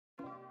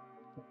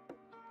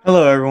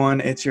Hello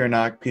everyone, it's your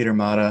Anak Peter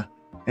Mata,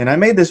 and I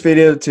made this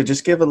video to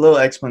just give a little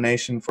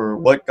explanation for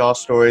what golf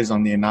stories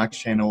on the Anaks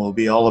channel will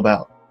be all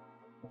about.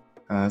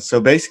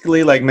 So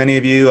basically, like many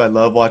of you, I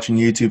love watching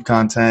YouTube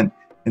content,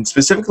 and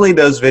specifically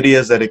those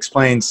videos that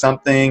explain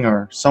something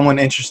or someone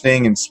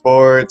interesting in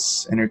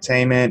sports,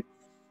 entertainment,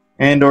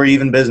 and or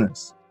even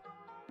business.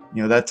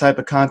 You know, that type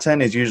of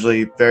content is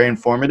usually very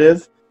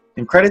informative,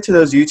 and credit to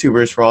those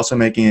YouTubers for also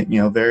making it,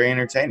 very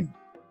entertaining.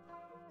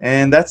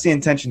 And that's the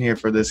intention here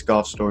for this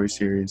golf story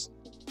series.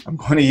 I'm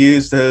going to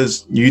use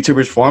those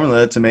YouTubers'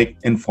 formula to make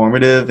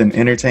informative and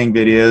entertaining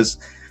videos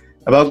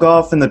about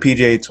golf and the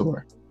PGA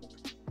Tour.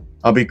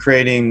 I'll be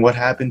creating what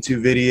happened to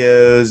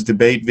videos,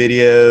 debate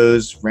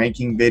videos,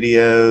 ranking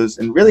videos,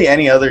 and really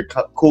any other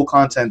cool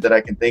content that I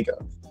can think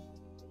of.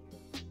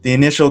 The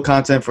initial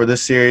content for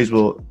this series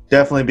will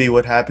definitely be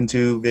what happened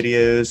to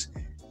videos,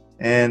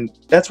 and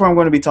that's where I'm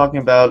going to be talking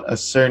about a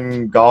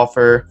certain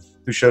golfer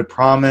who showed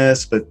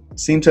promise but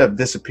seemed to have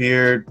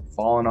disappeared,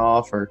 fallen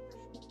off, or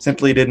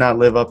simply did not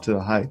live up to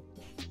the hype.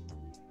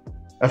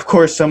 Of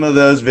course, some of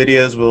those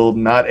videos will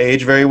not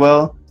age very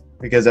well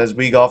because, as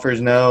we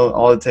golfers know,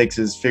 all it takes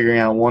is figuring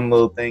out one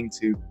little thing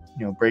to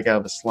break out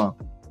of a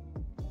slump.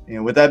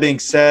 With that being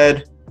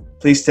said,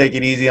 please take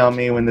it easy on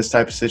me when this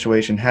type of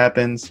situation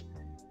happens.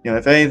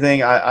 If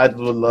anything, I would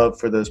love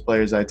for those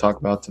players I talk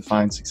about to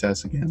find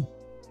success again.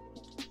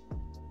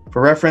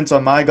 For reference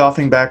on my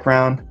golfing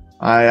background,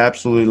 I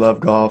absolutely love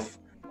golf.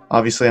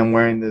 Obviously, I'm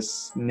wearing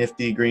this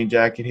nifty green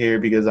jacket here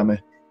because I'm a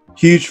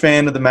huge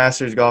fan of the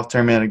Masters Golf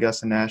Tournament at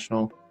Augusta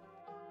National,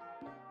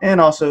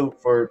 and also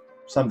for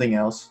something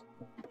else.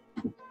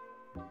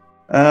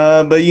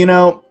 But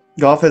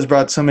golf has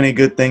brought so many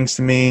good things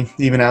to me,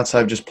 even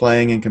outside of just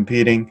playing and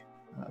competing.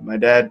 My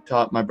dad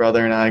taught my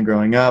brother and I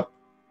growing up,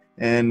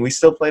 and we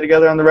still play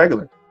together on the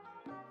regular.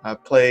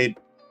 I've played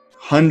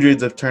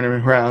hundreds of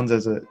tournament rounds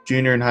as a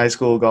junior in high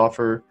school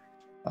golfer.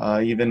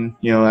 Even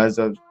as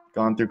I've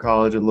gone through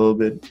college a little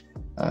bit,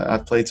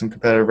 I've played some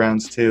competitive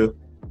rounds too.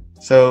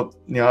 So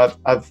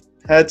I've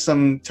had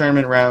some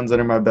tournament rounds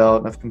under my belt,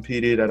 and I've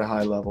competed at a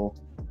high level.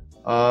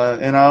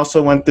 And I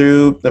also went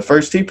through the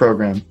First Tee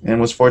program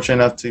and was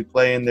fortunate enough to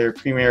play in their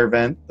premier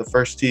event, the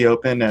First Tee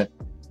Open at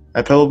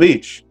Pebble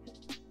Beach.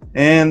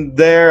 And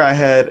there I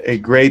had a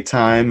great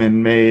time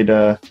and made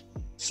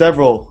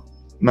several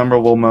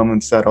memorable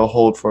moments that I'll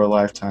hold for a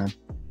lifetime.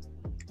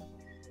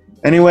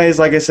 Anyways,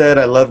 like I said,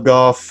 I love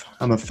golf.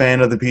 I'm a fan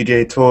of the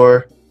PGA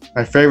Tour.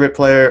 My favorite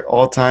player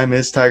all time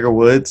is Tiger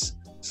Woods,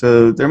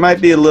 so there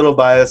might be a little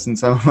bias in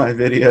some of my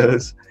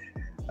videos.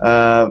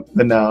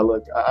 But no,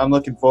 look, I'm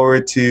looking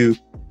forward to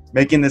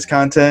making this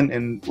content,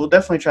 and we'll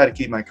definitely try to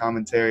keep my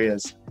commentary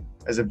as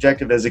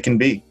objective as it can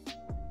be.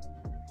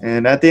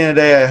 And at the end of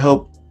the day, I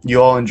hope you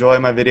all enjoy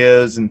my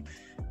videos, and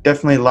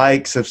definitely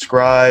like,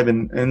 subscribe,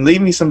 and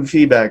leave me some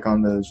feedback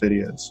on those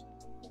videos.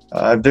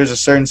 If there's a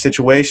certain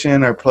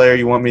situation or player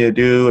you want me to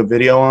do a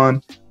video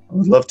on, I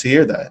would love to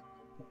hear that.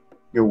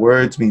 Your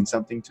words mean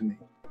something to me.